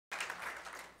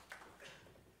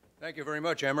Thank you very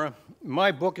much, Emma.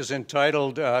 My book is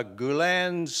entitled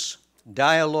Gulen's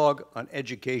Dialogue on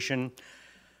Education,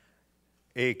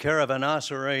 a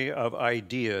Caravanserai of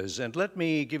Ideas. And let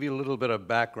me give you a little bit of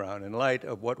background in light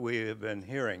of what we have been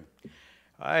hearing.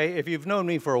 If you've known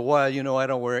me for a while, you know I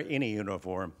don't wear any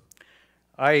uniform.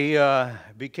 I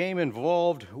became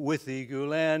involved with the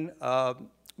Gulen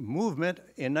movement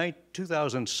in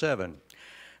 2007.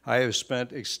 I have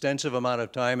spent extensive amount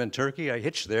of time in Turkey. I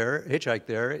hitchhiked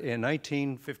there in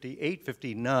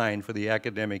 1958-59 for the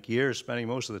academic year, spending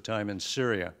most of the time in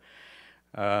Syria.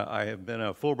 I have been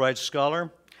a Fulbright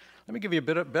scholar. Let me give you a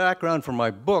bit of background from my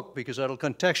book because that'll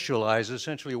contextualize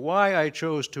essentially why I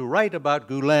chose to write about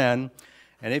Gulen.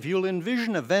 And if you'll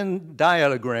envision a Venn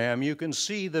diagram, you can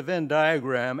see the Venn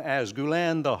diagram as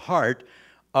Gulen, the heart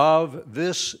of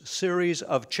this series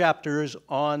of chapters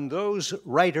on those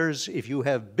writers, if you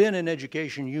have been in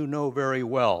education, you know very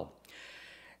well.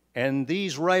 And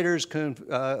these writers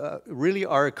really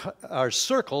are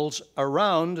circles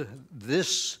around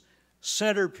this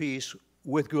centerpiece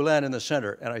with Gulen in the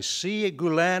center. And I see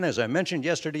Gulen, as I mentioned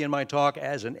yesterday in my talk,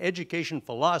 as an education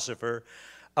philosopher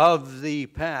of the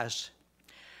past.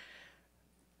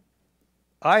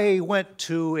 I went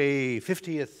to a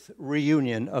 50th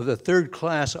reunion of the third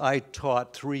class I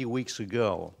taught 3 weeks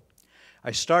ago.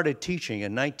 I started teaching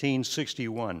in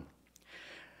 1961.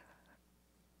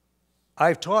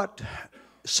 I've taught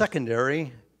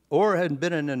secondary or had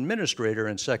been an administrator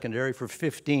in secondary for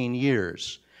 15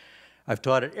 years. I've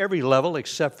taught at every level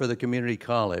except for the community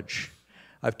college.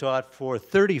 I've taught for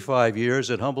 35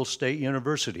 years at Humboldt State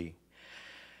University.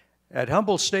 At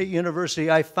Humboldt State University,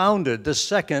 I founded the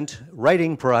second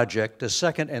writing project, the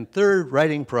second and third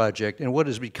writing project, in what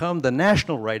has become the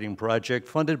National Writing Project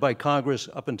funded by Congress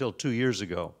up until 2 years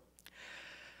ago.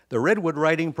 The Redwood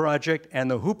Writing Project and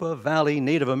the Hoopa Valley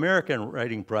Native American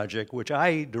Writing Project, which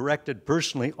I directed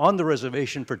personally on the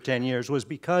reservation for 10 years, was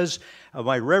because of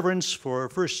my reverence for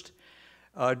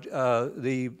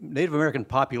the Native American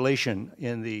population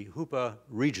in the Hoopa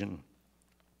region.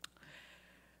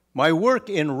 My work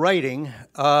in writing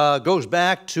goes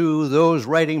back to those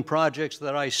writing projects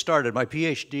that I started. My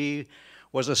PhD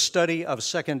was a study of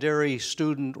secondary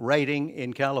student writing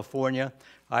in California.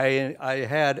 I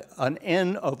had an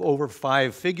N of over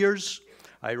 5 figures.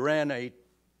 I ran a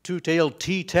two-tailed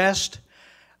t-test.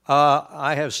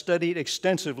 I have studied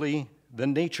extensively the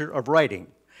nature of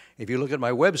writing. If you look at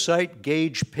my website,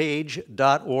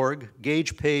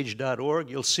 gagepage.org,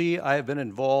 you'll see I have been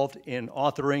involved in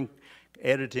authoring,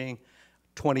 editing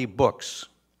 20 books.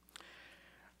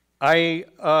 I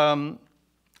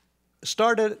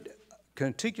started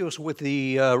contiguous with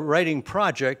the writing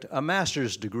project a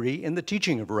master's degree in the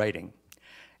teaching of writing.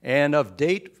 And of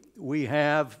date, we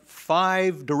have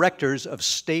 5 directors of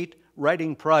state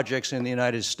writing projects in the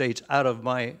United States out of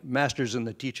my master's in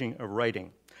the teaching of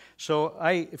writing. So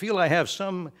I feel I have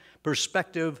some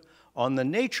perspective on the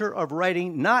nature of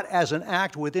writing, not as an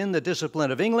act within the discipline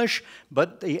of English,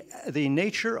 but the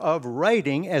nature of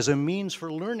writing as a means for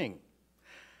learning.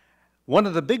 One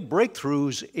of the big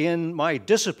breakthroughs in my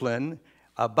discipline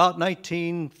about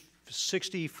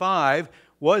 1965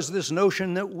 was this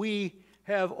notion that we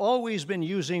have always been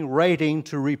using writing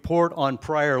to report on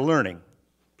prior learning.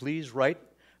 Please write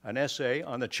an essay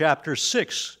on the chapter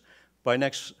 6 by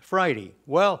next Friday.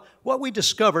 Well, what we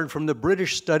discovered from the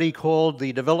British study called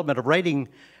the development of writing,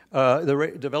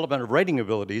 development of writing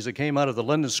abilities, that came out of the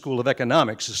London School of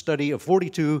Economics, a study of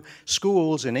 42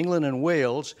 schools in England and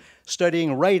Wales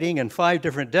studying writing in 5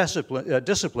 different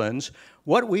disciplines.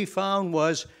 What we found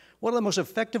was one of the most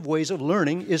effective ways of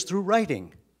learning is through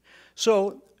writing.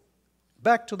 So,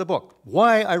 back to the book.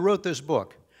 Why I wrote this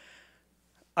book.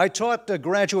 I taught the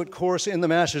graduate course in the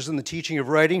Masters in the Teaching of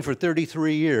Writing for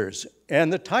 33 years,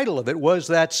 and the title of it was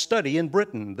that study in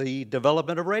Britain, the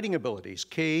development of writing abilities,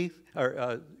 grade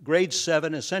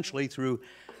 7 essentially through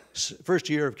first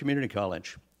year of community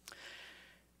college.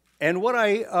 And what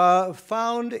I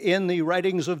found in the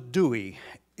writings of Dewey,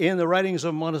 in the writings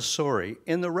of Montessori,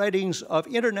 in the writings of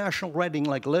international writing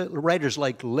like writers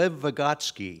like Lev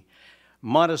Vygotsky,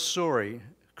 Montessori,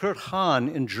 Kurt Hahn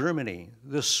in Germany,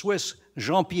 the Swiss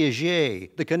Jean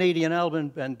Piaget, the Canadian Alban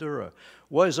Bandura,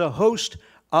 was a host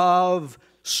of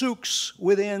souks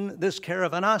within this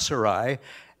caravanserai.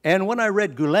 And when I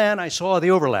read Gulen, I saw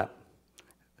the overlap,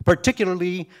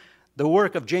 particularly the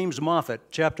work of James Moffat,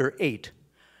 chapter 8,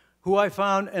 who I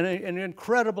found an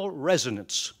incredible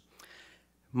resonance.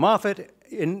 Moffat,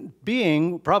 in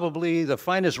being probably the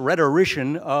finest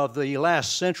rhetorician of the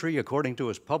last century, according to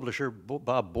his publisher,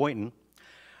 Bob Boynton,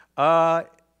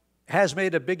 has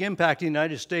made a big impact in the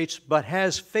United States, but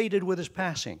has faded with his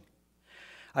passing.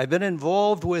 I've been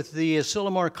involved with the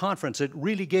Asilomar Conference. It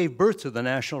really gave birth to the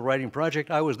National Writing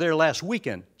Project. I was there last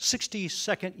weekend,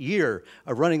 62nd year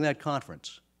of running that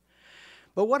conference.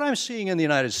 But what I'm seeing in the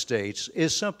United States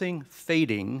is something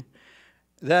fading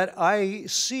that I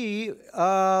see,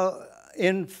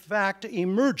 in fact,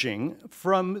 emerging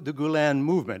from the Gulen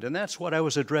movement. And that's what I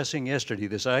was addressing yesterday,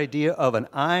 this idea of an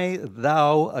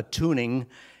I-thou attuning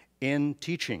in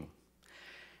teaching.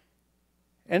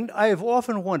 And I've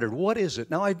often wondered, what is it?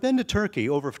 Now, I've been to Turkey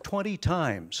over 20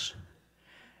 times.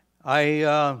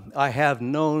 I have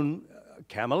known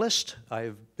Kemalist.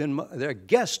 I've been a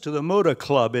guest to the Moda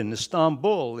Club in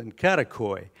Istanbul, in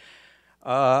Karaköy.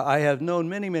 I have known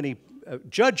many, many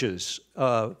judges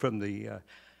from the,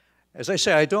 as I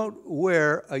say, I don't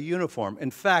wear a uniform.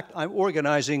 In fact, I'm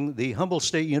organizing the Humboldt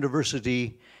State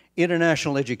University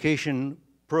International Education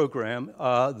Program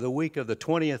the week of the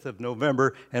 20th of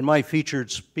November, and my featured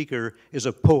speaker is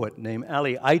a poet named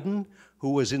Ali Aydin, who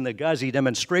was in the Ghazi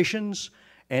demonstrations,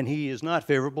 and he is not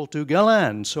favorable to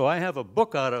Gulen. So I have a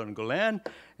book out on Gulen,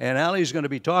 and Ali's going to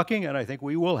be talking, and I think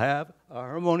we will have a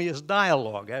harmonious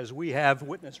dialogue, as we have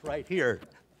witnessed right here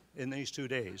in these 2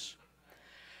 days.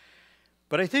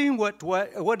 But I think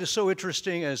what is so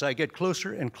interesting as I get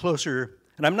closer and closer,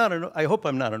 and I hope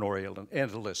I'm not an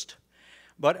Orientalist,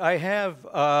 but I've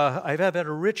had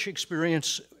a rich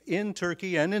experience in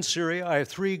Turkey and in Syria. I have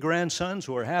 3 grandsons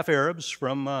who are half Arabs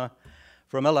from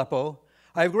Aleppo.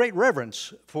 I have great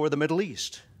reverence for the Middle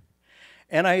East.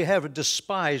 And I have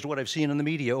despised what I've seen in the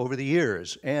media over the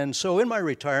years. And so in my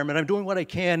retirement, I'm doing what I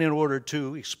can in order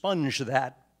to expunge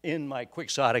that in my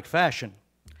quixotic fashion.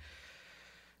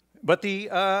 But the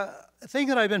thing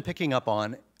that I've been picking up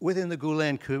on within the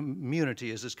Gulen community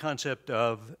is this concept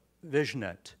of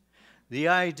visionet. The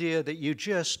idea that you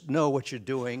just know what you're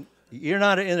doing. You're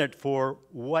not in it for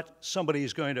what somebody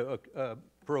is going to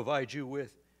provide you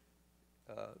with,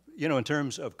 in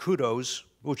terms of kudos,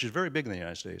 which is very big in the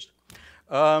United States.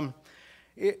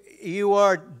 You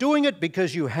are doing it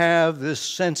because you have this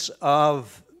sense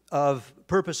of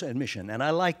purpose and mission, and I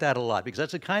like that a lot because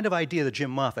that's the kind of idea that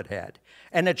Jim Moffat had,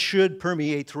 and it should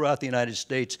permeate throughout the United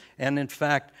States, and in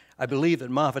fact, I believe that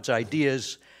Moffat's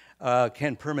ideas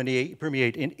can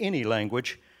permeate in any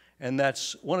language, and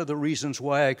that's one of the reasons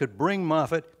why I could bring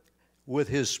Moffat with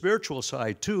his spiritual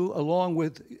side too, along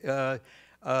with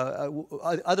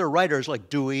other writers like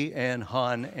Dewey and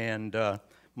Hahn and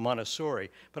Montessori.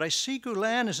 But I see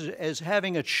Gulen as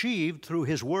having achieved through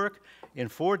his work in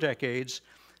 4 decades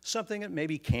something that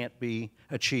maybe can't be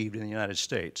achieved in the United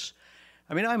States.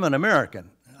 I mean, I'm an American.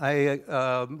 I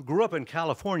grew up in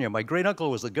California. My great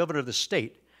uncle was the governor of the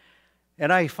state.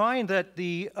 And I find that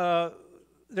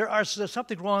there's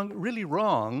something really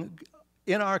wrong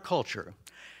in our culture.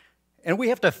 And we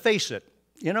have to face it.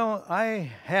 You know,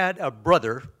 I had a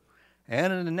brother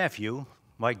and a nephew,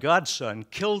 my godson,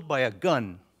 killed by a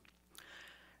gun.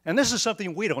 And this is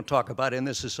something we don't talk about in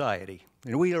this society.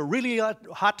 And we are really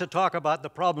hot to talk about the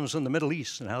problems in the Middle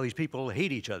East and how these people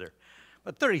hate each other.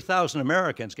 But 30,000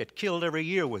 Americans get killed every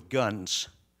year with guns.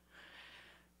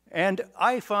 And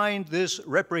I find this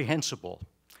reprehensible.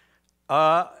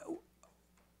 I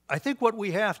think what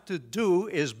we have to do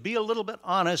is be a little bit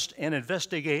honest and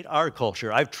investigate our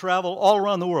culture. I've traveled all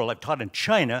around the world. I've taught in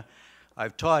China.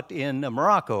 I've taught in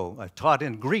Morocco. I've taught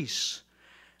in Greece.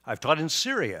 I've taught in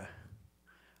Syria.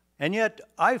 And yet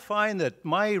I find that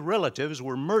my relatives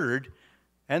were murdered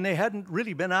and they hadn't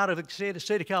really been out of the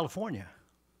state of California.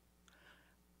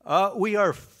 We've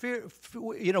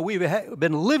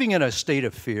been living in a state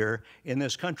of fear in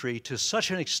this country to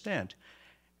such an extent,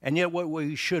 and yet what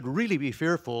we should really be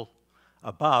fearful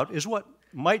about is what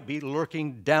might be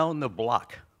lurking down the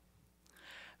block.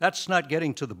 That's not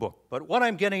getting to the book, but what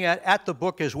I'm getting at the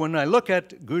book is when I look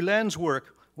at Gulen's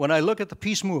work, when I look at the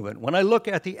peace movement, when I look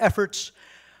at the efforts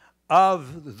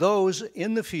of those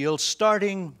in the field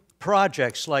starting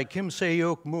projects like Kim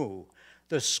Se-yok Mu,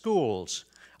 the schools,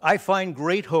 I find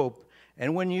great hope,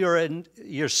 and when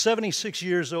you're 76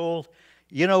 years old,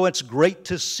 you know, it's great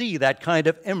to see that kind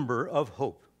of ember of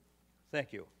hope.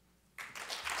 Thank you.